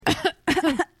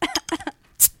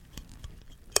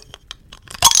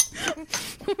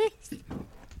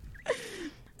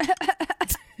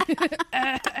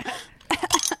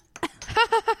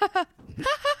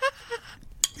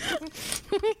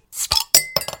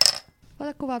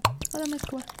Ota myös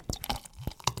kuva.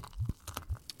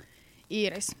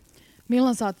 Iiris,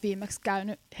 milloin sä oot viimeksi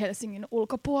käynyt Helsingin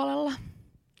ulkopuolella?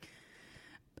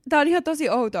 Tää on ihan tosi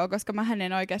outoa, koska mähän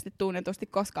en oikeasti tunnetusti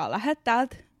koskaan lähde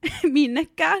täältä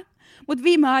minnekään. Mut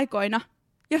viime aikoina,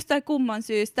 jostain kumman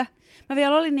syystä, mä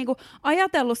vielä olin niinku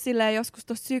ajatellut silleen joskus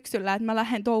tuossa syksyllä, että mä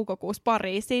lähden toukokuussa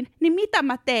Pariisiin. Niin mitä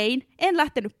mä tein? En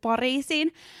lähtenyt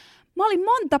Pariisiin. Mä olin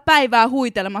monta päivää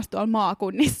huitelemassa tuolla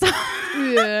maakunnissa.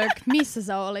 Missä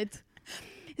sä olit?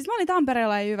 Siis mä olin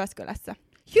Tampereella ja Jyväskylässä.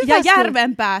 Ja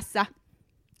Järvenpäässä.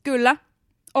 Kyllä,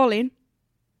 olin.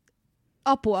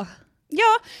 Apua.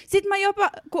 Joo, sit mä jopa,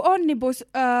 kun Onnibus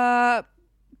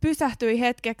pysähtyi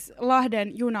hetkeksi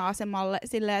Lahden juna-asemalle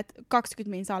silleen, että 20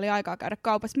 minsaa oli aikaa käydä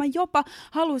kaupassa. Mä jopa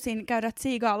halusin käydä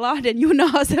tsiigaa Lahden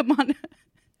juna-aseman.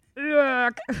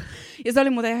 Ja se oli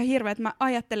muuten ihan hirveä, että mä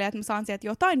ajattelin, että mä saan sieltä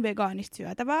jotain vegaanista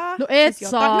syötävää. No et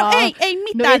siis saa. No ei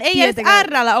mitään. No ei edes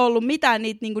R:llä ollut mitään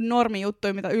niitä niinku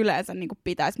normijuttuja, mitä yleensä niinku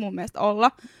pitäisi mun mielestä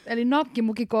olla. Eli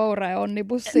nakkimuki, koura ja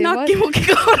Onnibussi. Nakkimuki,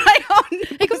 koura ja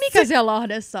Onnibussi. Eikö mikä siellä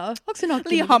Lahdessa on? Onko se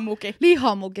nakkimuki? Lihamuki.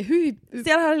 Lihamuki.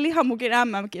 Siellä oli lihamukin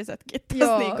MM-kisatkin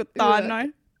tossa niinku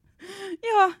taannoin.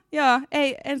 Joo,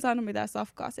 en saanut mitään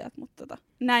safkaa sieltä, mutta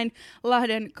näin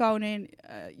Lahden kauniin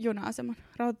juna-aseman,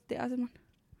 rautatieaseman.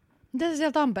 Mitä sä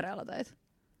siellä Tampereella teit?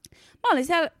 Mä olin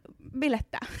siellä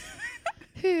bilettää.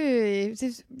 Hyi,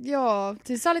 siis joo.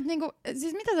 Siis sä olit niinku,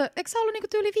 siis eikö sä ollut niinku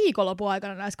tyyli viikonlopun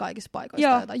aikana näissä kaikissa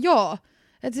paikoissa? Joo.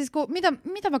 Et siis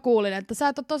mitä mä kuulin, että sä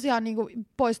et ole tosiaan niinku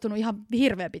poistunut ihan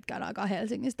hirveän pitkään aikaa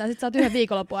Helsingistä, ja sit sä oot yhden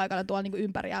viikonlopun aikana tuolla niinku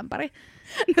ympäri ämpäri.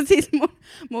 No siis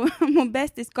mun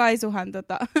bestis Kaisuhan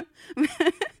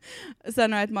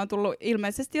sanoi, että mä oon tullut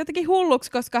ilmeisesti jotenkin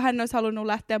hulluksi, koska hän olisi halunnut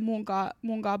lähteä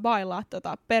munkaan bailaa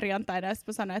perjantaina, ja sit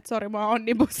mä sanoin, että sori, mä oon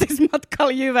Onnibussissa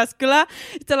matkalla Jyväskylään.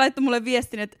 Sitten se laittoi mulle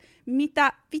viestin, että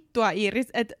mitä vittua Iiris,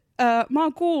 että mä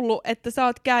oon kuullut, että sä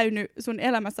oot käynyt sun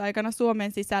elämässä aikana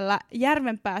Suomen sisällä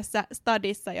Järvenpäässä,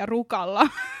 Stadissa ja Rukalla.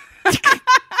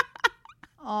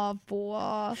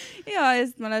 Apua. Joo, ja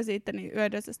sit mä löysin itteni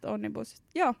yödöisestä Onnibussista.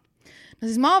 Joo. No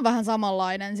siis mä oon vähän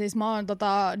samanlainen. Siis mä oon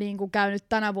niinku käynyt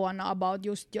tänä vuonna about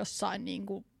just jossain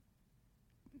niinku...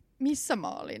 Missä mä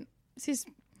olin? Siis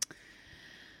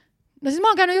mä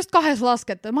oon käynyt just 2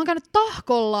 laskettua. Mä oon käynyt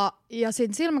Tahkolla ja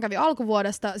silloin mä kävin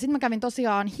alkuvuodesta. Sitten mä kävin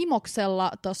tosiaan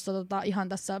Himoksella tossa ihan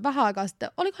tässä vähän aikaa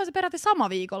sitten. Olikohan se peräti sama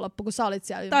viikonloppu, kun sä olit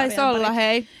siellä ympäri? Taisi olla,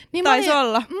 hei. Niin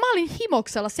mä olin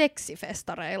Himoksella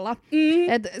seksifestareilla.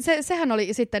 Sehän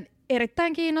oli sitten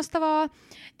erittäin kiinnostavaa,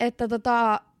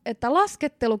 että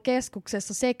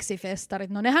laskettelukeskuksessa seksifestarit,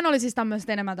 no nehän oli siis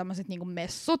enemmän tämmöiset niinku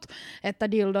messut,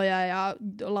 että dildoja ja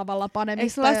lavalla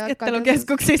panemista. Eikö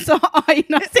laskettelukeskuksissa ole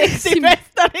aina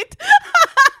seksifestarit?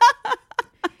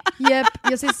 Jep,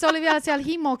 ja siis se oli vielä siellä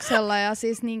Himoksella ja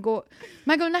siis niinku,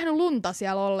 mä en kyllä nähnyt lunta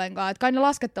siellä ollenkaan, että kai ne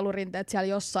laskettelurinteet siellä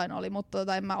jossain oli,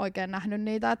 mutta en mä oikein nähnyt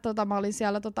niitä, että mä olin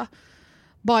siellä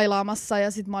bailaamassa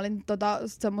ja sit mä olin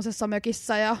semmosessa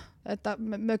mökissä ja että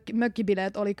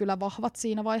mökkibileet oli kyllä vahvat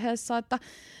siinä vaiheessa, että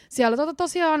siellä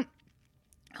tosiaan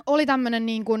oli tämmönen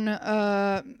niin kuin,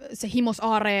 se Himos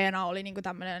Areena oli niin kuin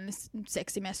tämmönen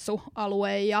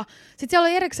seksimessualue ja sit siellä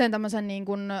oli erikseen tämmösen niin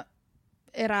kuin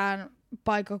erään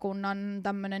paikkakunnan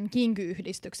tämmönen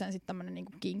kinky-yhdistyksen sitten tämmönen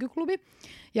niinku kinkyklubi.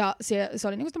 Ja se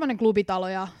oli niinku tämmönen klubitalo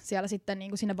ja siellä sitten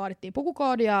niinku sinne vaadittiin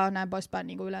pukukoodia ja näin poispäin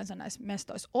niinku yleensä näissä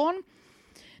mestoissa on.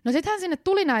 No sittenhän sinne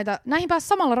tuli näihin pääsi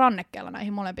samalla rannekkeella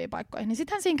näihin molempiin paikkoihin. Niin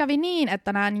sittenhän siinä kävi niin,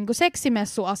 että nämä niinku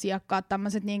seksimessuasiakkaat,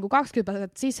 tämmöiset niinku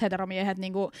 20-päiset cis-heteromiehet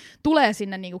niinku tulee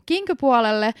sinne niinku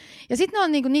kinkypuolelle. Ja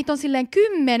sitten niitä on silleen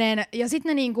 10, ja sitten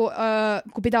ne niinku,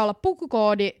 kun pitää olla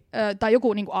pukukoodi tai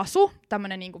joku niinku asu,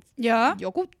 tämmönen niinku,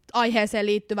 joku aiheeseen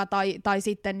liittyvä tai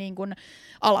sitten niinku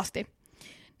alasti.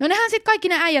 No nehän sitten kaikki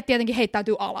ne äijät tietenkin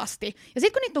heittäytyy alasti. Ja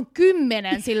sitten kun niitä on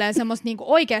 10 silleen semmoista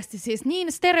niinku oikeasti siis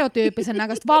niin stereotyyppisen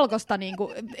näköistä valkoista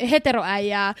niinku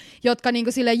heteroäijää, jotka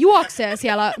niinku silleen juoksee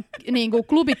siellä niinku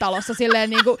klubitalossa silleen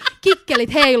niinku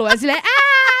kikkelit heiluen silleen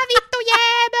vittu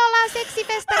jee, me ollaan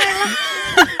seksifestareilla.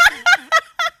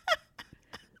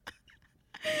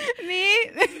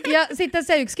 Niin. Ja sitten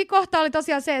se yksikin kohta oli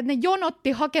tosiaan se, että ne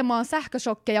jonotti hakemaan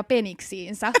sähköshokkeja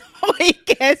peniksiinsä.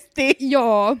 Oikeesti?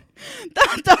 Joo.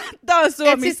 Tää on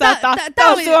Suomi 100.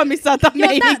 Tää on Suomi 100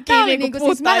 meininkiä niinku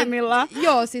puhtaimillaan.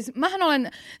 Joo, siis mähän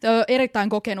olen erittäin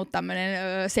kokenut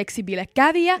tämmönen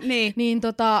seksibilekävijä.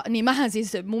 Niin mähän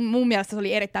siis, mun mielestä se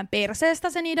oli erittäin perseestä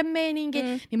se niiden meininki.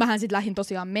 Niin mähän sit lähdin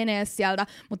tosiaan menee sieltä.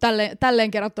 Mutta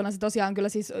tälleen kerrottuna se tosiaan kyllä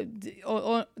siis,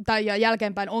 ja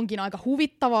jälkeenpäin onkin aika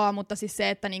huvittavaa, mutta siis se,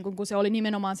 että niinku, kun se oli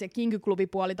nimenomaan se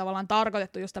kinkyklubipuoli tavallaan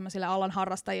tarkoitettu just tämmöisille alan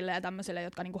harrastajille ja tämmöisille,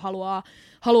 jotka niinku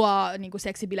haluaa niinku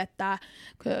seksibilettä viettää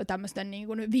tämmöisten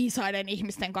niinku viisaiden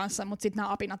ihmisten kanssa, mutta sitten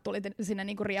nämä apinat tuli sinne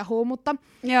niinku riehuun, mutta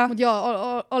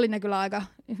oli ne kyllä aika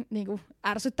niinku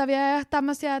ärsyttäviä ja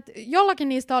tämmöisiä, että jollakin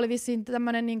niistä oli vissiin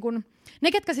tämmöinen niinku,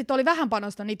 ne ketkä sitten oli vähän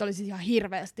panostanut, niitä oli siis ihan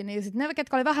hirveästi, niin sitten ne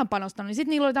ketkä oli vähän panostanut, niin sitten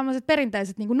niillä oli tämmöiset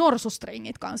perinteiset niinku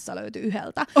norsustringit kanssa löytyi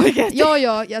yhdeltä. Oikeesti? Joo,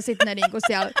 ja sitten ne niinku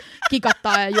siellä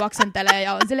kikattaa ja juoksentelee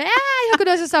ja on silleen, ihan kun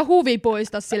ne olisi jossain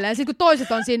huvipuistossa silleen. Sitten kun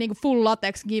toiset on siinä niinku full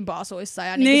latex gimpa-asuissa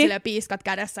ja niinku silleen piiskat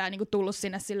kädessä ja niinku tullut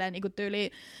sinne silleen niinku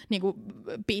tyyliin niinku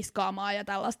piiskaamaan ja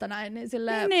tällaista näin, niin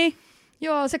silleen. Niin.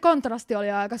 Joo, se kontrasti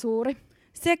oli aika suuri.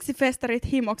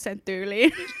 Seksifestarit Himoksen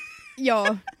tyyliin.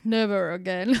 Joo, never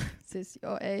again. Siis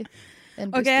joo, ei.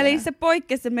 Okei, eli se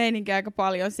poikkesi se meininki aika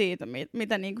paljon siitä,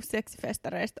 mitä niinku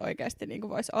seksifestareista oikeasti niinku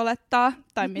voisi olettaa.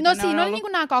 Tai mitä no siinä oli niinku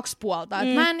nämä kaksi puolta.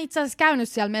 Mä en itse asiassa käynyt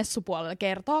siellä messupuolella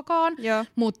kertaakaan,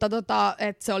 mutta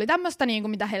et se oli tämmöistä, niinku,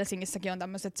 mitä Helsingissäkin on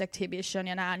tämmöiset sexhibition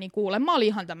ja nämä, niin kuulemma oli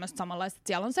ihan tämmöistä samanlaista.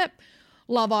 Siellä on se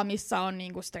lava, missä on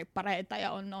niinku strippareita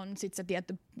ja on sitten se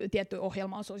tietty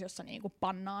ohjelmaosuus, jossa niinku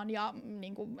pannaan ja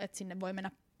niinku, että sinne voi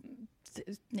mennä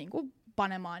niinku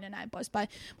panemaan ja näin poispäin.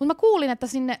 Mutta mä kuulin, että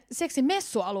sinne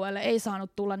seksimessualueelle ei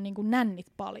saanut tulla niinku nännit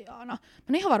paljaana. Mä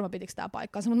en ihan varma pitikö tää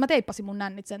paikkaansa, mutta mä teippasin mun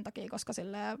nännit sen takia, koska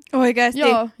silleen. Oikeesti?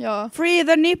 Joo. Free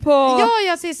the nipple! Joo,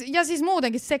 ja siis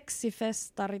muutenkin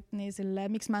seksifestarit, niin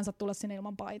silleen, miksi mä en saa tulla sinne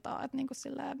ilman paitaa, että niinku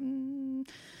silleen.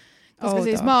 Koska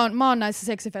siis mä oon näissä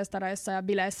seksifestareissa ja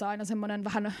bileissä aina semmonen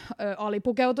vähän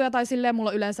alipukeutuja tai silleen, mulla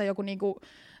on yleensä joku niinku,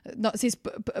 no siis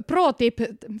pro tip,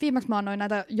 viimeksi mä annoin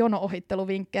näitä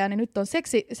jono-ohitteluvinkkejä, niin nyt on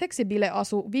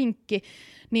seksibileasu-vinkki,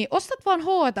 niin ostat vaan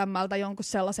H&M:ltä jonkun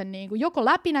sellaisen niinku, joko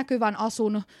läpinäkyvän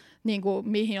asun, niinku,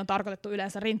 mihin on tarkoitettu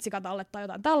yleensä rintsikatalle tai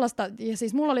jotain tällaista, ja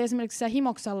siis mulla oli esimerkiksi siellä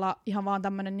Himoksella ihan vaan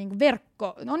tämmönen niinku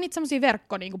verkko, on niitä semmosia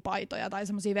verkkopaitoja tai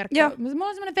semmosia mulla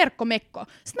on semmonen verkkomekko,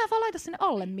 sitten mä en vaan laita sinne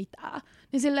alle mitään,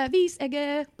 niin silleen 5 EG,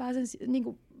 pääsen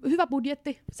niinku, hyvä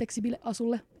budjetti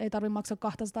seksibileasulle, ei tarvitse maksaa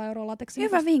 200 € lateksi.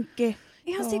 Hyvä vinkki,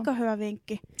 ihan sika hyvä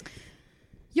vinkki.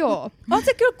 Joo. On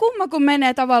se kyllä kumma, kun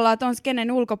menee tavallaan ton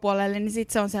skenen ulkopuolelle, niin sit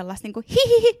se on sellaista niinku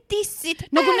hihihi, tissit.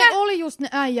 No kun ne oli just ne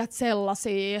äijät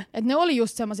sellaisia, että ne oli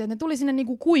just semmosia, että ne tuli sinne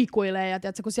niinku kuikuilee, ja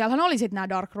tiiätkö, kun siellähän oli sit nää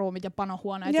dark roomit ja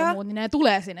panohuoneet ja muut, niin ne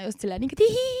tulee sinne just silleen niinku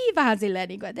hihi, vähän silleen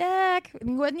niinku, että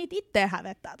niitä itse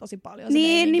hävettää tosi paljon.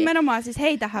 Niin, nimenomaan siis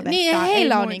heitä hävettää. Niin,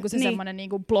 heillä on niinku se semmonen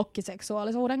niinku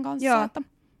blokkiseksuaalisuuden kanssa. Joo. Että.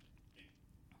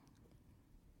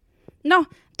 No,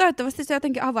 toivottavasti se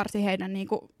jotenkin avarsi heidän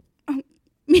niinku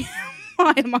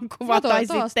maailmankuva tai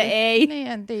sitten ei. Niin,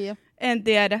 En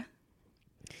tiedä.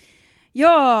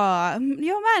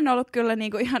 Joo, mä en ollut kyllä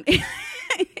niinku ihan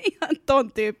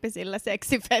ton tyyppisillä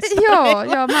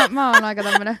seksifestareilla. Joo, mä oon aika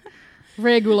tämmönen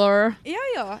regular.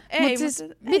 Joo, ei. Siis,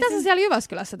 mitä sä siellä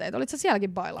Jyväskylässä teit? Olit sä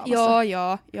sielläkin bailaamassa? Joo,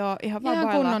 ihan vaan ihan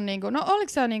bailaa. kunnon niinku, no oliko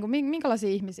siellä niinku, minkälaisia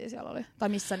ihmisiä siellä oli? Tai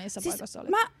missä niissä siis paikoissa oli?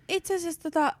 Mä itse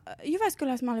asiassa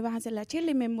Jyväskylässä mä olin vähän silleen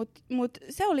chillimmin, mut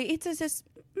se oli itse asiassa,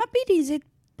 mä pidin sit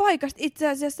paikasta itse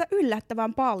asiassa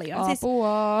yllättävän paljon.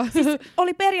 Apua. Siis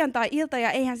oli perjantai-ilta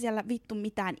ja eihän siellä vittu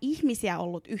mitään ihmisiä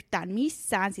ollut yhtään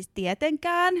missään, siis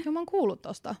tietenkään. Joo, mä oon kuullut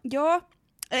tosta. Joo.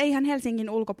 Eihän Helsingin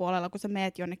ulkopuolella, kun sä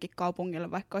meet jonnekin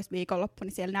kaupungille, vaikka olisi viikonloppu,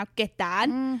 niin siellä näy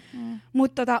ketään.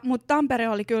 Mutta Tampere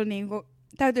oli kyllä, niinku,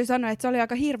 täytyy sanoa, että se oli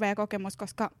aika hirveä kokemus,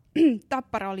 koska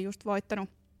Tappara oli just voittanut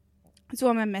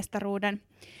Suomen mestaruuden.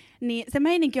 Niin se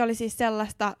meininki oli siis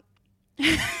sellaista.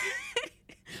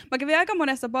 Mä kävin aika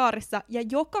monessa baarissa, ja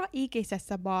joka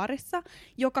ikisessä baarissa,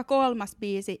 joka 3.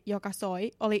 biisi, joka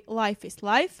soi, oli Life is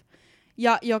Life,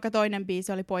 ja joka toinen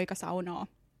biisi oli Poika saunoo.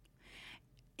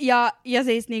 Ja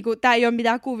siis niinku, tää ei ole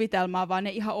mitään kuvitelmaa, vaan ne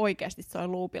ihan oikeasti soi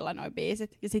loopilla noi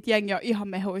biisit. Ja sit jengi on ihan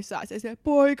mehuissaan se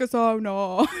Poika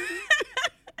saunoo.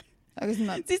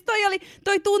 Siis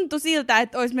toi tuntui siltä,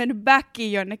 että olisi mennyt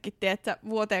backiin jonnekin, tietsä,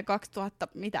 vuoteen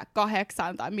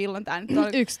 2008 tai milloin tää nyt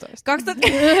oli? 11.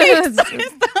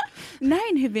 2011.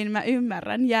 Näin hyvin mä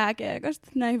ymmärrän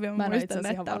jääkiekosta. Näin hyvin mä muistan, itse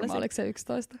asiassa ihan varma, oliko se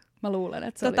 11. Mä luulen,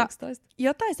 että se oli 11.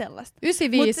 Jotain sellaista.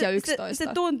 95 ja 11.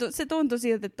 Se tuntui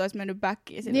siltä, että olisi mennyt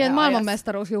backiin. Niin, että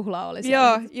maailmanmestaruusjuhla oli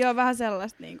siellä. Joo, vähän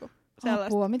sellaista. Niinku,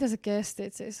 Apua, miten sä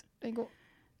kestit siis? Niinku.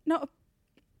 No,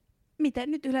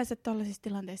 miten nyt yleensä tollaisissa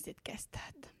tilanteissa sit kestää?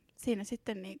 Että siinä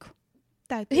sitten niinku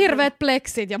täytyy. Hirveet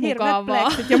pleksit ja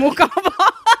mukavaa.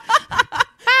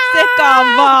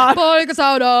 Sekavaa. Poika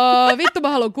saunoo. Vittu mä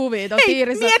haluun kuvia tuossa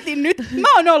piirissä. Mietin nyt,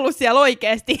 mä oon ollut siellä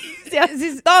oikeesti. Siellä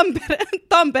siis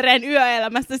Tampereen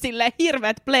yöelämässä silleen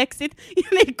hirveät pleksit. Ja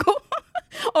niinku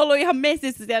ollut ihan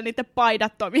messissä siellä niiden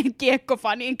paidattomien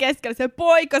kiekkofanien keskellä. Se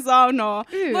poika saunoo.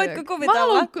 Voitko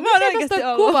kuvitella? Mä oon oikeesti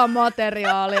ollut.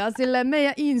 Kuvamateriaalia. Silleen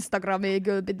meidän Instagramiin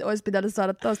kyllä olisi pitänyt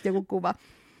saada tosta joku kuva.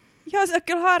 Joo, se on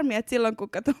kyllä harmi, että silloin kun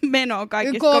kato menoa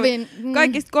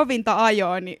kaikista kovinta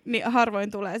ajoa, niin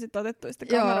harvoin tulee sitten otettua sitä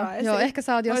kameraa esiin. Joo, ehkä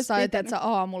sä oot jossain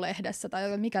aamulehdessä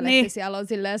tai mikä lehti siellä on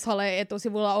silleen Sale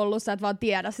etusivulla ollut, sä et vaan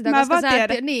tiedä sitä. Mä vaan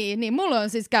tiedä. Niin, mulla on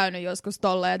siis käynyt joskus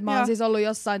tolleen, että mä oon siis ollut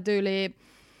jossain tyyliin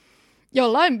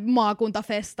jollain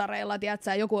maakuntafestareilla,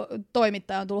 tiedätkö, joku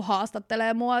toimittaja on tullut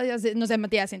haastattelemaan mua, ja no sen mä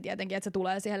tiesin tietenkin, että se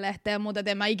tulee siihen lehteen, mutta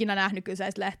en mä ikinä nähnyt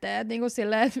kyseistä lehteä, että niinku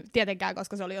silleen, tietenkään,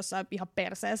 koska se oli jossain ihan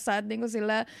perseessä, että niinku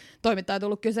silleen, toimittaja on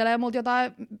tullut kyselemään multa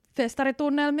jotain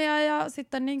festaritunnelmia, ja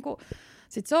sitten niinku,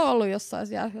 sit se on ollut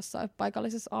jossain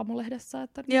paikallisessa aamulehdessä,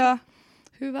 että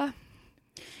hyvä.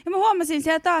 Ja mä huomasin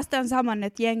siellä taas tämän saman,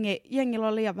 että jengillä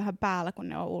on liian vähän päällä, kun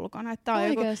ne on ulkona. Että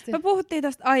me puhuttiin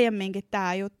tästä aiemminkin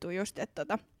tää juttu just,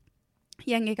 että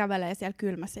jengi kävelee siellä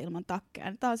kylmässä ilman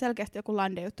takkeja. Tää on selkeästi joku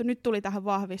lande-juttu. Nyt tuli tähän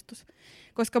vahvistus,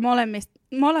 koska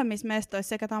molemmissa mestoissa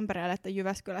sekä Tampereella että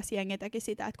Jyväskylässä jengi teki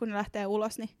sitä, että kun ne lähtee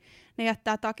ulos, niin ne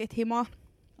jättää takit himaan.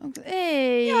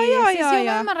 Ei,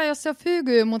 mä ymmärrän, jos se on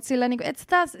fygy, mutta sillä niinku, et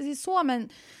sitä, siis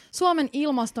Suomen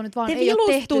ilmasto nyt vaan te ei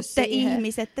ole tehty siihen.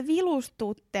 Ihmiset, te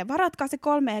vilustutte. Varatkaa se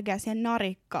 3G siihen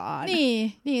narikkaan.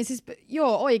 Niin, siis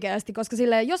joo oikeasti, koska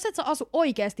silleen, jos et sä asu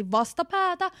oikeasti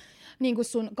vastapäätä, niin kuin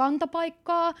sun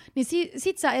kantapaikkaa, niin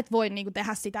sit sä et voi niin kuin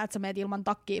tehdä sitä, että sä meet ilman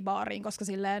takkia baariin, koska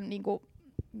silleen niin kuin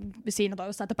siinä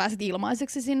toivossa, että pääset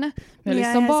ilmaiseksi sinne.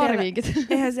 Meillä on baarivinkit.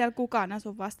 Eihän siellä kukaan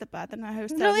asu vastapäätä. No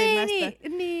ei,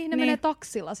 ne menee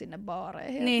taksilla sinne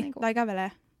baareihin. Niin, tai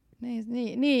kävelee.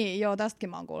 Niin, joo, tästäkin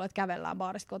mä oon kuullut, että kävellään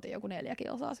baarista kotiin joku 4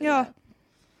 kilsaa. Joo.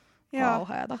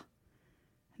 Kauheata.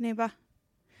 Niinpä.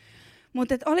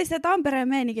 Mutta oli se Tampereen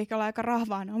meininki olla aika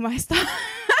rahvaanomaista.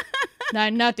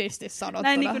 Näin nätisti sanottuna.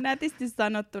 Näin niin kuin nätisti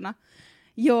sanottuna.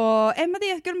 Joo, en mä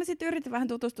tiedä, kyllä mä sitten yritin vähän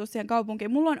tutustua siihen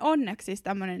kaupunkiin. Mulla on onneksi siis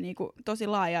tämmönen niinku tosi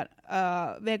laaja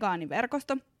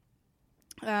vegaaniverkosto.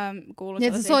 Niin,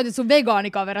 että sä soitit sun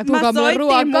vegaanikavereille, tuokaa mulle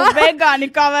ruokaa. Mä soitin mun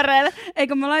vegaanikavereille,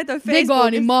 eikö mä laitoin Facebookissa.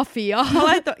 Vegaanimafia.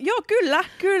 Joo, kyllä.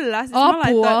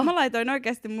 Siis mä laitoin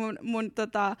oikeasti mun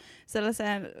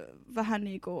sellaiseen vähän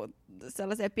niinku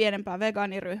sellaiseen pienempään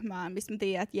vegaaniryhmään, missä mä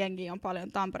tiedän, että jengi on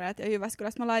paljon Tampereelta ja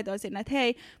Jyväskylästä. Mä laitoin sinne, että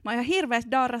hei, mä oon ihan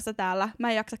hirveästi darrassa täällä, mä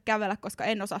en jaksa kävellä, koska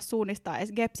en osaa suunnistaa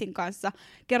edes Gepsin kanssa.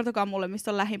 Kertokaa mulle,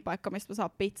 missä on lähin paikka, mistä mä saan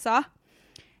pizzaa.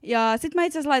 Ja sit mä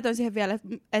itse asiassa laitoin siihen vielä,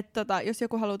 että jos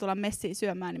joku haluaa tulla messiin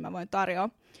syömään, niin mä voin tarjoa.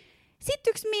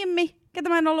 Sitten yksi mimmi, ketä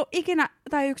mä en ollut ikinä,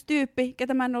 tai yksi tyyppi,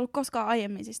 ketä mä en ollut koskaan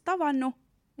aiemmin siis tavannut,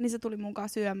 niin se tuli munkaan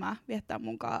syömään, viettää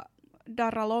munkaan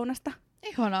darra-lounasta.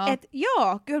 Ihanaa.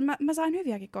 Joo, kyllä mä sain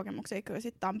hyviäkin kokemuksia kyllä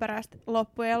sit Tampereesta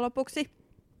loppujen lopuksi.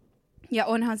 Ja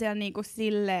onhan siellä niinku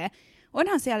silleen,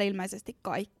 onhan siellä ilmeisesti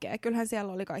kaikkea. Kyllähän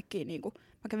siellä oli kaikkia niinku,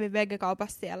 mä kävin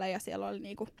vegekaupassa siellä ja siellä oli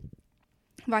niinku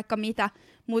vaikka mitä,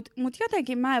 mut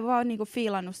jotenkin mä en vaan niinku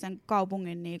fiilannut sen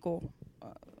kaupungin niinku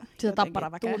sitä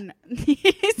tapparaväkeä.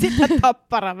 Sitä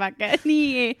tapparaväkeä,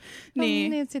 niin.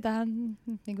 Niin, sitähän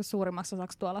niinku suurimmaksi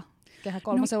osaksi tuolla Kehä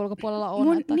kolmosen ulkopuolella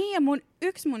on. Niin, ja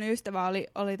yksi mun ystävä oli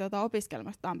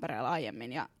opiskelemassa Tampereella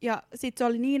aiemmin, ja sit se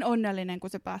oli niin onnellinen, kun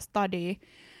se pääsi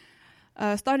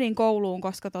stadiin kouluun,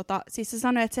 koska siis se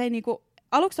sanoi, että se ei niinku,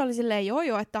 aluksi oli silleen joo,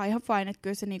 että tää on ihan fine, että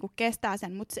kyllä se niinku kestää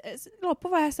sen, mutta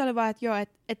loppuvaiheessa oli vaan, että joo,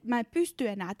 että mä en pysty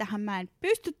enää tähän, mä en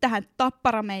pysty tähän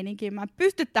tapparameininkiin, mä en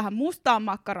pysty tähän mustaan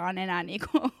makkaraan enää niinku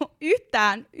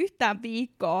yhtään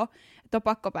viikkoa, että on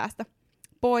pakko päästä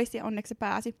pois, ja onneksi se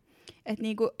pääsi. Että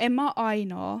niinku, en mä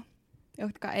ainoa,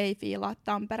 jotka ei fiilaa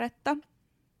Tamperetta.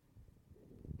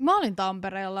 Mä olin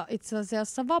Tampereella itse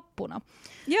asiassa vappuna.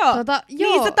 Joo,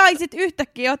 niin sä taisit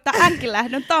yhtäkkiä ottaa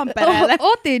äkkilähdön Tampereelle.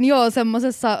 Otin joo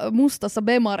semmosessa mustassa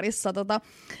bemarissa.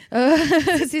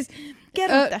 Siis,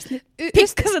 kerro tästä nyt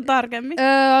pikkasen tarkemmin.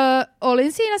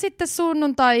 Olin siinä sitten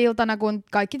sunnuntai-iltana, kun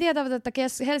kaikki tietävät, että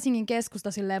Helsingin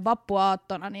keskusta silleen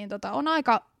vappuaattona, niin on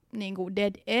aika niinku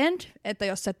dead end, että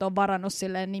jos et ole varannut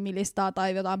silleen nimilistaa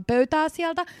tai jotain pöytää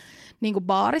sieltä niinku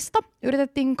baarista.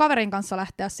 Yritettiin kaverin kanssa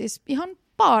lähteä siis ihan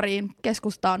baariin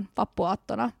keskustaan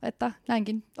vappuaattona, että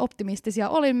näinkin optimistisia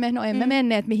olimme. No emme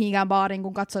menneet mihinkään baariin,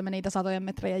 kun katsoimme niitä satojen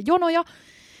metrien jonoja.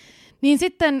 Niin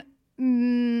sitten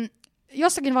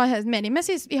jossakin vaiheessa menimme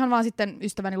siis ihan vaan sitten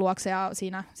ystäväni luokse ja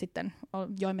siinä sitten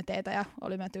joimme teetä ja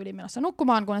olimme tyyliin menossa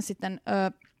nukkumaan, kunnes sitten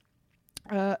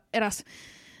eräs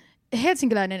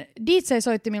helsinkiläinen DJ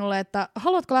soitti minulle, että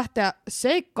haluatko lähteä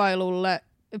seikkailulle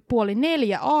 3:30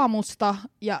 aamusta,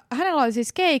 ja hänellä oli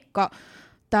siis keikka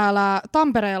täällä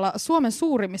Tampereella Suomen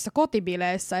suurimmissa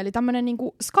kotibileissä, eli tämmönen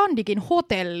niinku Scandikin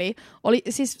hotelli,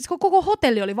 siis koko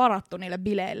hotelli oli varattu niille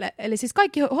bileille, eli siis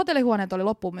kaikki hotellihuoneet oli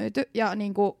loppumyyty, ja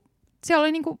niinku, siellä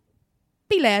oli niinku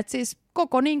bileet siis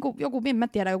koko niinku, joku, en mä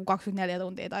tiedä, joku 24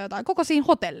 tuntia tai jotain, koko siinä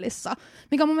hotellissa,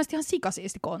 mikä on mun mielestä ihan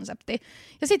sikasiisti konsepti.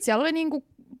 Ja sit siellä oli niinku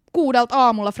 6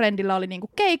 aamulla Friendillä oli niinku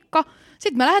keikka.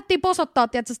 Sitten me lähdettiin posottaa,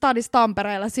 tiedätkö, Stadis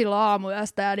Tampereella silloin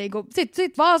aamuyöstä. Ja niinku,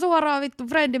 sit vaan suoraan vittu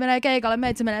Friendi menee keikalle,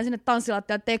 meitsi menee sinne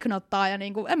tanssilattialle teknottaa. Ja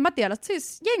niinku, en mä tiedä,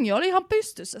 siis jengi oli ihan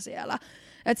pystyssä siellä.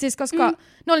 Et siis, koska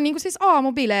ne oli niinku siis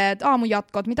aamubileet,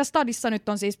 aamujatkot, mitä Stadissa nyt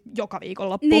on siis joka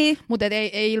viikonloppu. Niin. Mutta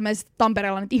ei ilmeisesti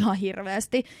Tampereella nyt ihan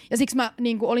hirveästi. Ja siksi mä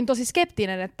niinku olin tosi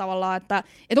skeptinen, että tavallaan, että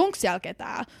onko siellä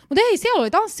ketään. Mutta ei, siellä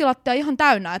oli tanssilattia ihan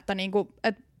täynnä, että niinku,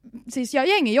 siis ja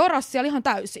jengi jorasi siellä ihan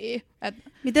täysiä.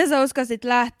 Miten sä uskasit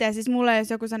lähteä? Siis mulle jos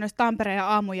joku sanoisi Tampereen ja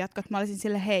aamujatkot, mä olisin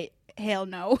sille hei, hell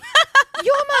no.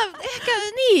 Joo, mä ehkä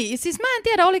niin. Siis mä en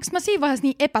tiedä, oliko mä siinä vaiheessa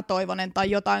niin epätoivonen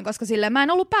tai jotain, koska silleen mä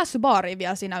en ollut päässyt baariin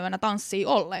vielä siinä yönä tanssiin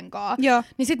ollenkaan. Joo.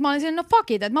 Niin sit mä olin silleen, no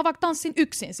fuck it, että mä vaikka tanssin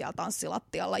yksin siellä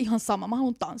tanssilattialla, ihan sama, mä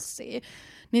haluan tanssia.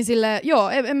 Niin silleen, joo,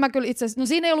 en mä kyllä itse asiassa, no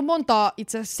siinä ei ollut montaa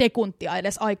itse sekuntia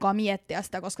edes aikaa miettiä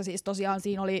sitä, koska siis tosiaan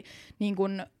siinä oli niin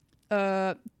kuin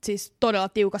siis todella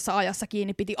tiukassa ajassa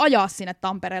kiinni, piti ajaa sinne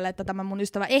Tampereelle, että tämä mun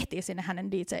ystävä ehtii sinne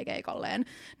hänen DJ-keikalleen,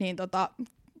 niin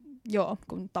joo,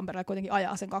 kun Tampereelle kuitenkin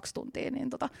ajaa sen 2 tuntia,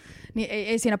 niin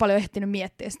ei siinä paljon ehtinyt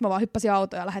miettiä. Sitten mä vaan hyppäsin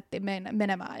autoon ja lähdettiin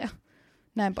menemään ja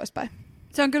näin poispäin.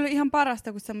 Se on kyllä ihan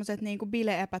parasta, kun semmoiset niinku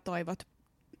bile-epätoivot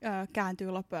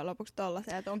kääntyy loppujen lopuksi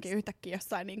tollaiseen, että onkin yhtäkkiä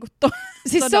jossain niinku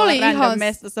siis todella se oli random ihan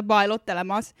mestassa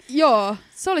bailuttelemassa. Joo,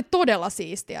 se oli todella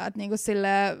siistiä, että niinku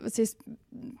siis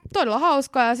todella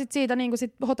hauskaa ja sit siitä niinku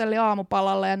sit hotelli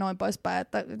aamupalalle ja noin poispäin,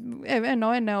 että en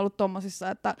ole ennen ollut tommosissa,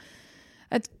 että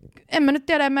en mä nyt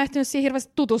tiedä, en mä ehtinyt siihen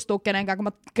hirveästi tutustua kenenkään, kun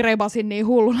mä krebasin niin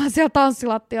hulluna siellä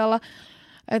tanssilattialla,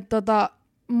 että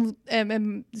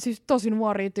siis tosi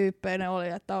nuoria tyyppejä ne oli,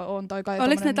 että on toi kai.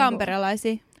 Oliko ne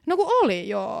tamperelaisia? No kun oli,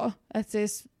 joo. Että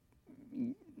siis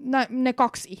ne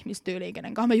 2 ihmistyyliä,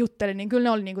 kenen kanssa mä juttelin, niin kyllä ne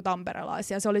oli niinku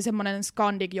tamperelaisia. Se oli semmoinen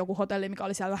Scandic joku hotelli, mikä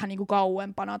oli siellä vähän niinku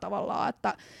kauempana tavallaan,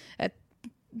 että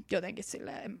jotenkin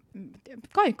silleen,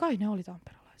 kai ne oli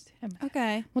tamperelaisia.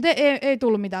 Okay. Mutta ei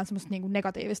tullut mitään semmoista niinku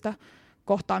negatiivista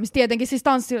kohtaamista. Tietenkin siis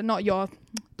no joo,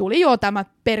 tuli jo tämä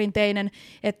perinteinen,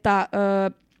 että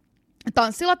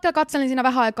tanssilattia katselin siinä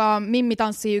vähän aikaa, Mimmi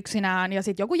tanssii yksinään ja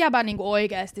sitten joku jäbä niinku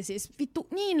oikeesti siis vittu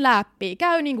niin läppii,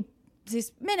 käy niinku,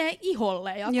 siis menee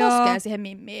iholle ja koskee siihen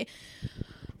Mimmiin.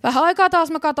 Vähän aikaa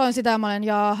taas mä katoin sitä ja mä olin,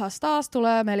 jahas taas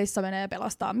tulee, Melissa menee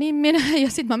pelastaa Mimmin ja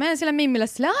sit mä menen sille Mimmille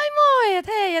silleen, ai moi, et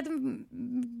hei,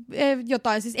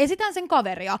 jotain, siis esitän sen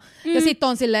kaveria ja sit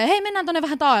on silleen, hei mennään tonne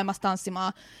vähän taaemmas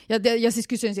tanssimaan ja siis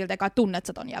kysyin siltä, että tunnet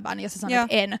sä ton jäbän ja se sanoi, että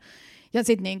en. Ja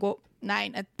sit niinku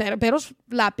näin, että perus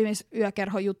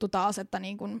läppimisyökerho juttu taas, että,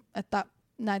 niinku, että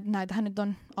näitähän nyt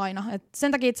on aina. Et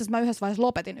sen takia itse asiassa mä yhdessä vaiheessa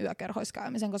lopetin yökerhoissa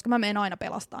käymisen, koska mä menen aina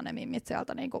pelastaa ne mimmit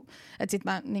sieltä. Niinku, että sit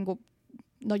mä niinku,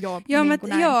 no joo.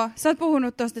 Joo, sä oot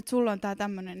puhunut tosta, että sulla on tää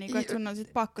tämmönen, niinku, että sun on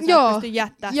sit pakko, sä et pysty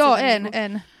jättää sitä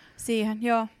en. Siihen,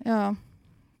 joo.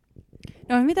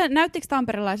 No mitä, näyttikö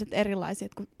tamperelaiset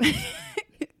erilaiset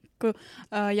kuin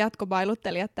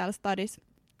jatkobailuttelijat täällä Stadissa?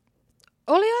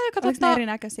 Oli aika oliko ne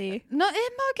erinäköisiä? No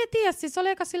en mä oikein tiedä, siis oli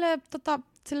aika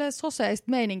silleen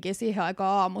soseista meininkiä siihen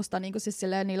aikaan aamusta, niin kuin siis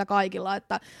silleen niillä kaikilla,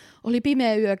 että oli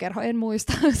pimeä yökerho, en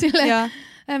muista. Silleen,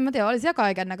 en mä tiedä, oli siellä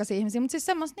kaiken näköisiä ihmisiä, mutta siis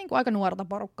semmoista niinku aika nuorta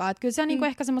porukkaa, että kyllä siellä niinku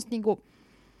ehkä semmoista niinku,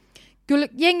 kyllä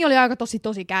jengi oli aika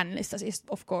tosi kännissä siis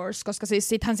of course, koska siis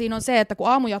sittenhän siinä on se, että kun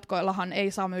aamujatkoillahan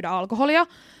ei saa myydä alkoholia,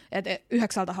 että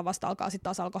 9:00 vasta alkaa sitten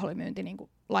taas alkoholimyynti niinku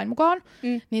lain mukaan,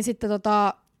 niin sitten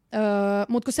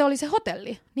mutta kun se oli se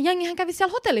hotelli, niin jengihän kävi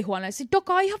siellä hotellihuoneessa, sit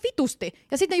dokaa ihan vitusti,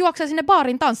 ja sitten juoksee sinne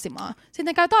baariin tanssimaan.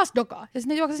 Sitten käy taas dokaa, ja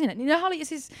sitten juoksee sinne. Niin oli,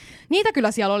 siis, niitä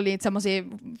kyllä siellä oli niitä semmosia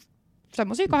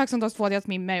 18-vuotiaat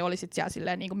mimmei oli sit siellä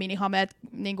silleen niinku minihameet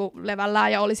niinku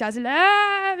levällään, ja oli siellä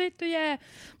silleen vittu jee.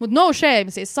 Mut no shame,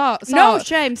 siis saa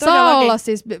olla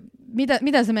siis,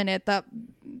 miten se meni, että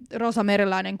Rosa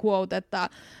Meriläinen quote, että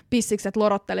pissikset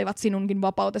lorottelivat sinunkin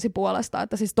vapautesi puolesta,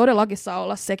 että siis todellakin saa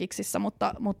olla sekiksissä,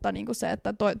 mutta niin kuin se,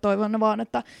 että toivon vaan,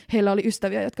 että heillä oli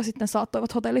ystäviä, jotka sitten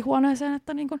saattoivat hotellihuoneeseen,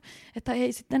 että, niin kuin, että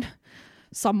ei sitten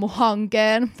sammu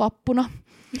hankeen vappuna.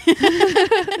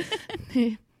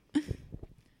 Niin.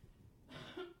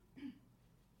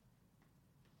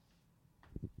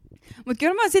 Mutta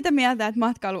kyllä mä oon sitä mieltä, että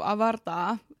matkailu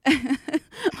avartaa.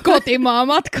 Kotimaan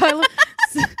matkailu.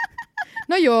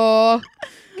 No joo.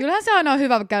 Kyllähän se aina on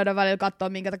hyvä käydä välillä katsoa,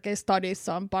 minkä takia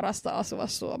Stadissa on parasta asua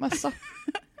Suomessa.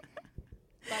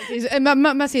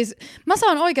 Siis, mä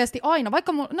saan oikeasti aina,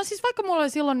 vaikka mulla oli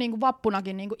silloin niinku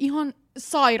vappunakin niinku ihan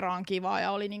sairaan kivaa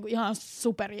ja oli niinku ihan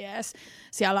superjees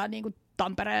siellä niinku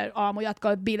Tampereen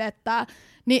aamujatkoilla bilettää,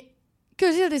 niin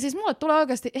kyllä silti siis mulle tulee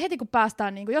oikeasti heti kun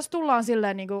päästään, niinku, jos tullaan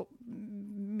silleen niinku,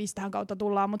 mistähän kautta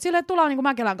tullaan, mutta silleen tullaan niinku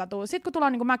Mäkelän katuun. Sitten kun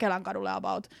tullaan niinku Mäkelän kadulle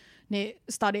about, niin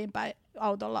stadiin päin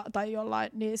autolla tai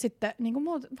jollain, niin sitten niinku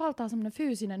muut valtaa semmoinen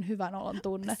fyysinen hyvän olon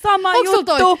tunne.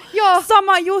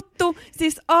 Sama juttu.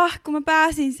 Siis kun mä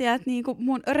pääsin sieltä niinku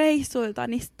mun reissuilta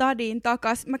niin stadiin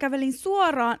takas, mä kävelin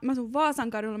suoraan, mä asun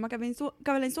Vaasankadulla, mä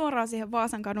kävelin suoraan siihen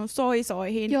Vaasankadun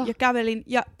soisoihin ja kävelin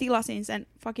ja tilasin sen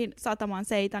fucking sataman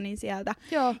seitanin sieltä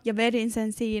ja vedin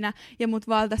sen siinä ja mut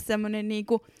valtas semmonen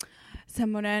niinku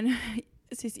semmonen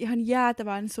siis ihan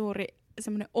jäätävän suuri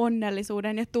semmoinen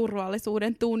onnellisuuden ja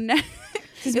turvallisuuden tunne.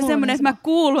 Siis ja semmoinen, että mä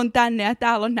kuulun tänne ja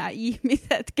täällä on nämä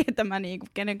ihmiset,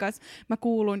 kenen kanssa mä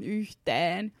kuulun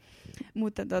yhteen.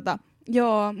 Mutta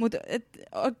mutta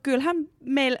kyllähän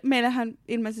meillähän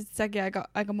ilmeisesti säkin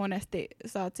aika monesti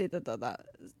saat siitä,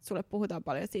 sulle puhutaan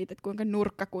paljon siitä, että kuinka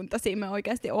nurkkakuntaisia me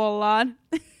oikeasti ollaan.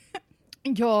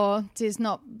 Joo, siis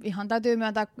ihan täytyy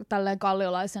myöntää tälleen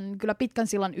kalliolaisen, niin kyllä pitkän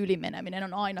sillan ylimeneminen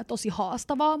on aina tosi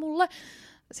haastavaa mulle.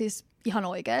 Siis ihan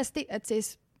oikeesti, että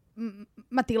siis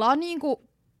mä tilaan niinku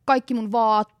kaikki mun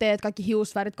vaatteet, kaikki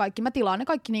hiusvärit, kaikki, mä tilaan ne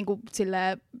kaikki niinku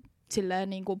silleen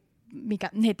niinku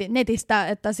netistä,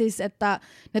 että siis että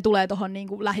ne tulee tohon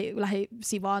niinku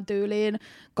lähisivaan tyyliin,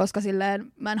 koska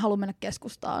silleen mä en halua mennä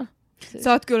keskustaan. Siis.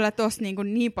 Sä oot kyllä tossa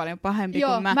niin paljon pahempi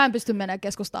kuin mä. Mä en pysty menemään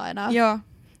keskustaan enää. Joo,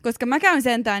 koska mä käyn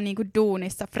sentään niinku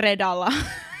duunissa Fredalla.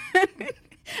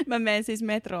 Mä menen siis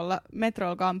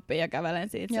metrolla Kamppiin ja kävelen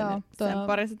siitä sen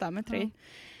parisataa metriä.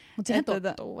 Mutta siihen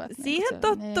tottuu. Siihen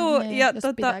tottuu.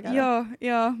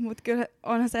 Joo, mutta kyllä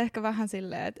onhan se ehkä vähän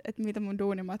silleen, että mitä mun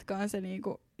duunimatka on se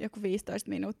niinku joku 15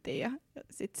 minuuttia. Ja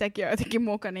sit sekin on jotenkin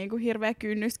muka niinku hirveä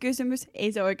kynnyskysymys.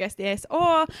 Ei se oikeasti edes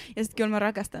oo. Ja sit kyllä mä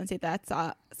rakastan sitä,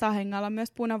 että saa hengailla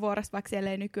myös Punavuoressa, vaikka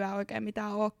siellä ei nykyään oikein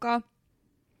mitään ookaan.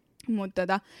 Mutta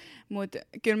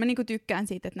kyllä mä niinku tykkään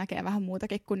siitä, että näkee vähän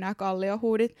muutakin kuin nämä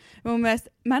kalliohuudit. Mun mielestä,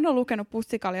 mä en ole lukenut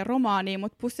Pussikaljan romaania,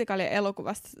 mutta Pussikaljan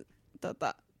elokuvassa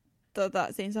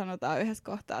siinä sanotaan yhdessä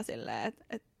kohtaa silleen,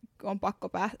 että on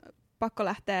pakko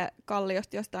lähteä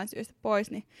kalliosta jostain syystä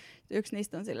pois, niin yksi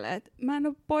niistä on silleen, että mä en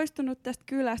ole poistunut tästä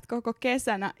kylästä koko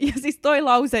kesänä. Ja siis toi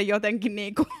lause jotenkin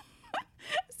niinku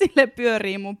sille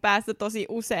pyörii mun päässä tosi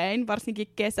usein, varsinkin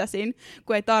kesäisin,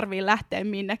 kun ei tarvii lähteä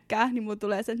minnekään, niin mun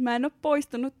tulee se, että mä en ole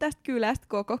poistunut tästä kylästä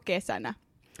koko kesänä.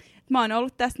 Mä oon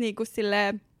ollut tässä niinku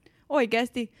silleen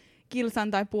oikeasti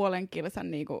kilsan tai puolen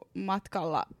kilsan niinku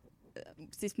matkalla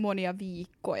siis monia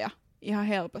viikkoja, ihan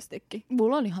helpostikin.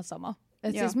 Mulla on ihan sama.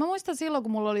 Siis mä muistan silloin,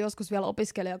 kun mulla oli joskus vielä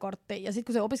opiskelijakortti, ja sitten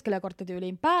kun se opiskelijakortti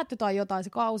tyyliin päättyi tai jotain, se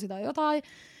kausi tai jotain,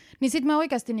 niin sit mä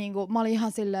oikeasti niinku, mä olin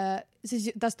ihan silleen,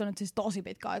 siis tästä on nyt siis tosi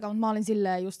pitkä aika, mutta mä olin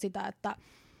silleen just sitä, että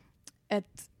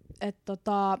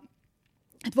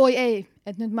voi ei,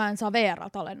 että nyt mä en saa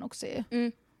VR-talennuksia,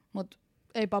 mutta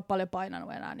eipä ole paljon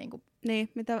painanut enää niinku. Niin,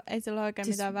 ei sillä ole oikein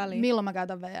siis mitään väliä. Milloin mä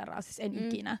käytän VR:ää, siis en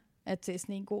ikinä. Että siis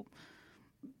niinku,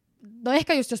 no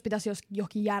ehkä just jos pitäisi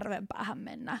johonkin järven päähän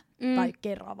mennä, tai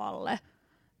Keravalle,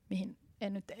 mihin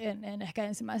en ehkä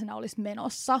ensimmäisenä olisi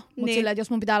menossa. Mutta niin. Silleen, että jos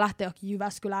mun pitää lähteä johonkin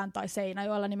Jyväskylään tai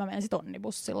Seinäjoella, niin mä menen sit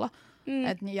onnibussilla.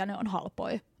 Ja ne on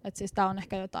halpoja. Et siis tää on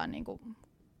ehkä jotain niinku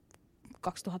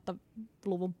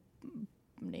 2000-luvun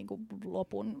niinku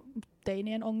lopun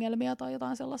teinien ongelmia tai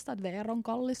jotain sellaista, että VR on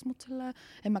kallis, mutta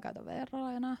en mä käytä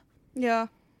VR:ää enää. Joo.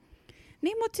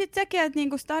 Niin, mutta sitten sekin, että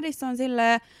niinku stadissa on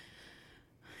silleen,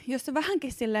 jos se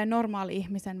vähänkin silleen normaali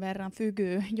ihmisen verran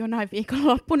fygyy jonain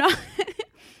viikonloppuna,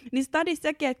 niin stadissa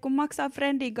sekin, että kun maksaa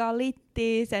friendigaan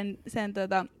littiä sen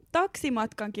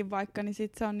taksimatkankin vaikka, niin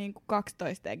sit se on niinku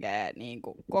 12 EG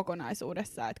niinku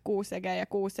kokonaisuudessaan, että 6 EG ja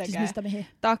 6 EG siis mistä mihin?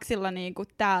 Taksilla niinku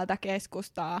täältä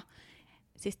keskustaa,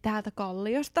 siis täältä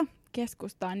Kalliosta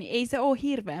keskustaan, niin ei se ole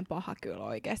hirveän paha kyllä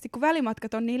oikeasti, kun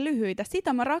välimatkat on niin lyhyitä.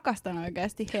 Sitä mä rakastan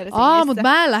oikeasti Helsingissä. Mutta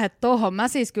mä en lähde tohon. Mä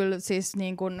siis kyllä siis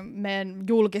niin kun menen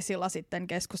julkisilla sitten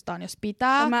keskustaan, jos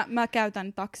pitää. Mä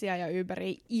käytän taksia ja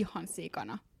Uberia ihan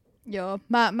sikana. Joo,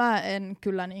 mä en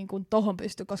kyllä niin kun tohon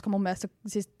pysty, koska mun mielestä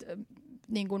siis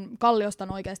niin kun Kalliosta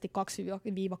on oikeasti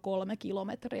 2-3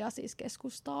 kilometriä siis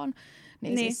keskustaan.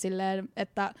 Niin siis silleen,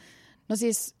 että no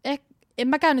siis en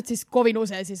mä käynyt siis kovin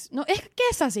usein, siis, no ehkä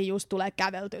kesäsi just tulee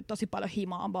käveltyä tosi paljon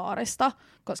himaan baarista,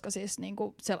 koska siis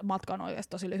niinku, se matka on oikeasti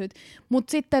tosi lyhyt.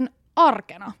 Mutta sitten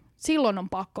arkena, silloin on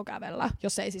pakko kävellä,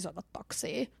 jos ei siis ota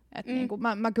taksia. Et niinku,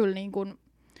 mä kyllä niinku, no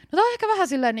tää on ehkä vähän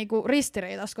silleen niinku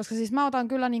ristiriitas, koska siis mä otan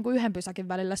kyllä niinku yhden pysäkin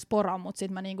välillä sporan, mutta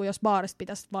sit mä niinku, jos baarista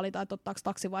pitäisi valita, että ottaako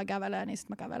taksi vai kävelee, niin sit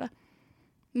mä kävelen.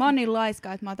 Mä oon niin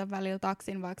laiska, että mä otan välillä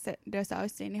taksin, vaikka se Dösa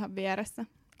olisi siinä ihan vieressä.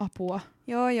 Apua.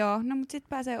 Joo. No mut sit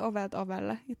pääsee ovelta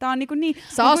ovelle. Ja tää on niin.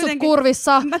 Sä asut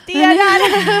Kurvissa. Mä tiedän.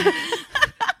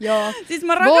 Joo. Siis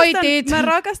mä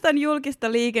rakastan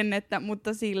julkista liikennettä,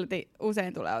 mutta silti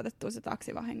usein tulee otettua se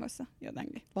taksi vahingossa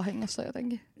jotenkin. Vahingossa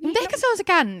jotenkin. Mutta ehkä se on se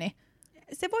känni.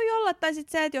 Se voi olla, tai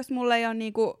sitten se, että jos mulla ei ole,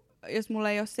 niinku, jos mulla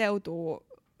ei ole seutua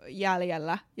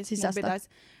jäljellä, ja sit mun pitäisi...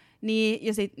 Niin,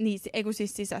 ja sit,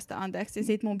 siis sisästä, anteeksi.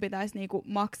 Sit mun pitäisi niinku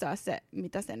maksaa se,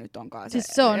 mitä se nyt onkaan. Siis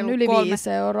se on yli 5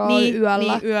 euroa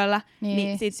yöllä. Niin, yöllä.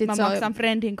 Niin sit mä maksan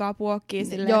friendin kanssa puokkiin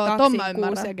silleen taksiin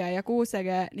 6 ja 6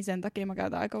 niin sen takia mä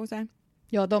käytän aika usein.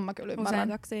 Joo, ton mä kyllä ymmärrän. Usein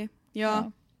taksia. Joo.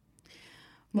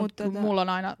 Mutta mulla on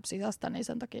aina sisästä, niin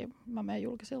sen takia mä menen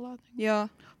julkisilla. Joo.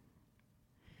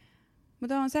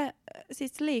 Mutta on se,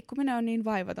 siis liikkuminen on niin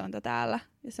vaivatonta täällä,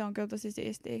 ja se on kyllä tosi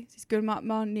siistiä. Siis kyllä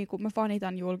mä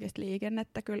fanitan julkista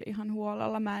liikennettä kyllä ihan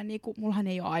huolella. Mullahan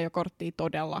ei ole ajokorttia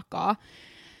todellakaan.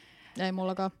 Ei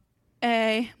mullakaan.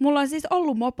 Ei. Mulla on siis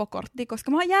ollut mopokortti,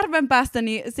 koska mä oon Järvenpäässä,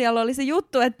 niin siellä oli se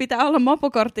juttu, että pitää olla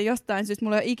mopokortti jostain syystä.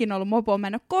 Mulla ei ole ikinä ollut mopoa. Mä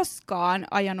en ole koskaan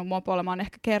ajanut mopolla. Mä oon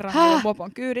ehkä kerran ollut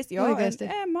mopon kyydissä. Joo,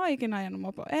 en mä oon ikinä ajanut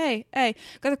mopoa. Ei.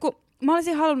 Kato, kun mä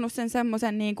olisin halunnut sen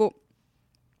semmoisen niinku...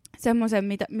 Semmoisen,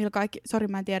 millä kaikki, sori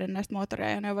mä en tiedä näistä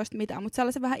moottoriajoneuvoista mitään, mutta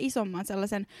sellaisen vähän isomman,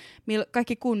 sellaisen, millä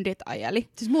kaikki kundit ajeli.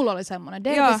 Siis mulla oli semmoinen,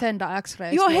 Derby Senda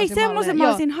X-Race. Joo, hei semmoisen mä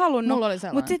olisin halunnut,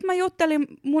 mutta sitten mä juttelin,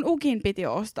 mun ukin piti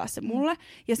ostaa se mulle,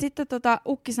 ja sitten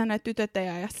ukki sanoi, että tytöt ei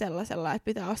aja sellaisella, että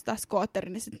pitää ostaa skootteri,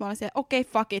 niin sitten mä olin siellä, okei,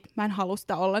 fuck it, mä en halua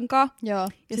sitä ollenkaan. Joo,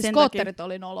 ja siis skootterit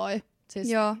oli noloi. Siis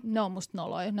ne on musta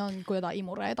noloi, ne on kuin jotain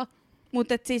imureita.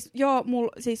 Mutta siis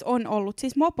mulla siis on ollut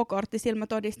siis mopokortti, sillä mä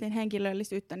todistin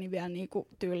henkilöllisyyttäni vielä niinku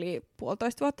tyyliin 1,5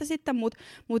 vuotta sitten, mut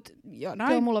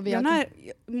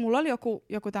mulla oli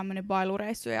joku tämmönen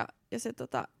bailureissu ja se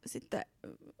sitten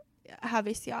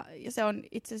hävisi ja se on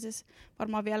itse asiassa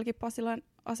varmaan vieläkin Pasilan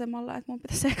asemalla, että mun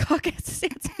pitäisi ehkä hakea se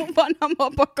sieltä se mun vanha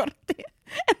mopokortti,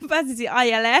 että pääsisin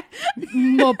ajelemaan.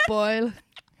 Mopoil.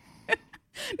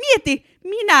 Mieti,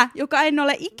 minä, joka en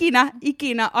ole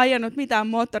ikinä ajanut mitään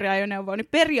moottoriajoneuvoa, niin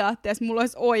periaatteessa mulla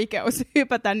olisi oikeus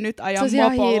hypätä nyt ajan mopolla. Se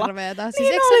olisi ihan hirveetä. Siis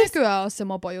eikö se nykyään ole se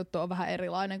mopojuttu on vähän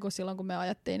erilainen kuin silloin, kun me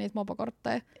ajettiin niitä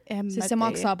mopokortteja? Siis se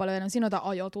maksaa paljon enemmän. Siinä on jotain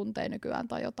ajotunteja nykyään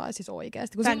tai jotain siis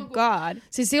oikeasti. Thank God.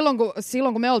 Siis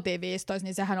silloin, kun me oltiin 15,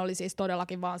 niin sehän oli siis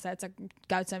todellakin vaan se, että sä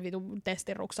käyt sen vitun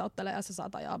testin ruksauttelemaan ja sä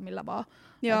saat ajaa millä vaan.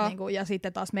 Ja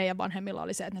sitten taas meidän vanhemmilla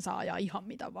oli se, että ne saa ajaa ihan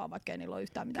mitä vaan, vaikka ei niillä ole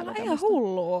yhtään mitään kokemusta. Ihan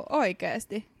hullua,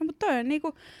 oikeesti. No, mutta toi on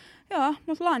niinku, joo,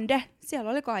 mutta Lande,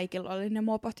 siellä oli kaikilla, oli ne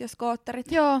mopot ja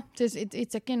skootterit. Joo, siis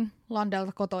itsekin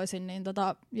Landelta kotoisin, niin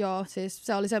joo, siis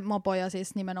se oli se mopo ja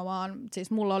siis nimenomaan,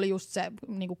 siis mulla oli just se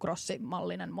niinku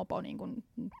crossimallinen mopo, niinku,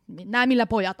 nää millä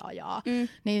pojat ajaa,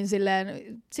 niin silleen,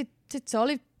 sit se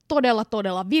oli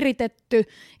todella viritetty,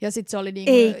 ja sit se oli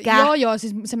niinku... Eikä? Joo,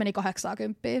 siis se meni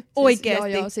 80.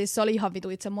 Oikeesti? Joo, siis se oli ihan vitu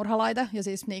itsemurhalaite, ja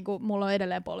siis niinku, mulla on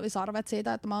edelleen polvisarvet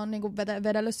siitä, että mä oon niinku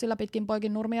vedellyt sillä pitkin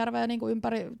poikin Nurmijärveä niinku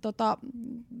ympäri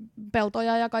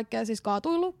peltoja ja kaikkea, siis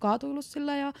kaatuillut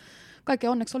sillä, ja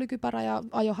kaikkea onneksi oli kypärä ja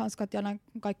ajohanskat ja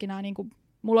kaikki nämä niinku...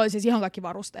 Mulla oli siis ihan kaikki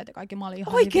varusteet ja kaikki. Mä olin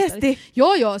ihan oikeesti?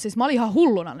 Joo, siis mä olin ihan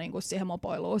hulluna niinku siihen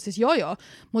mopoiluun. Siis joo.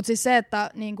 Mut siis se, että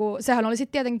niinku, sehän oli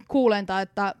sitten tietenkin kuuleinta,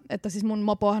 että siis mun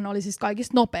mopohan oli siis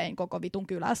kaikista nopein koko vitun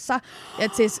kylässä.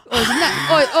 Et siis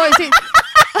oisit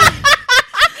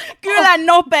kylän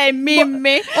nopein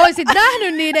mimmi. Oisit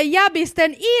nähnyt niiden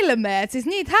jäbisten ilmeet. Siis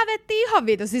niitä hävettiin ihan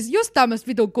vitu. Siis just tämmöstä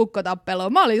vitun kukkotappelua.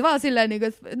 Mä olin vaan silleen niinku,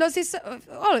 no siis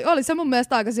oli se mun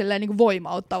mielestä aika silleen niinku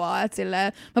voimauttavaa, että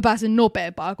silleen mä pääsin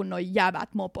nopeampaa kuin noi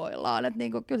jävät mopoillaan. Että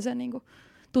niinku, kyllä se niinku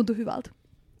tuntui hyvältä.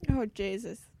 Oh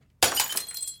Jesus.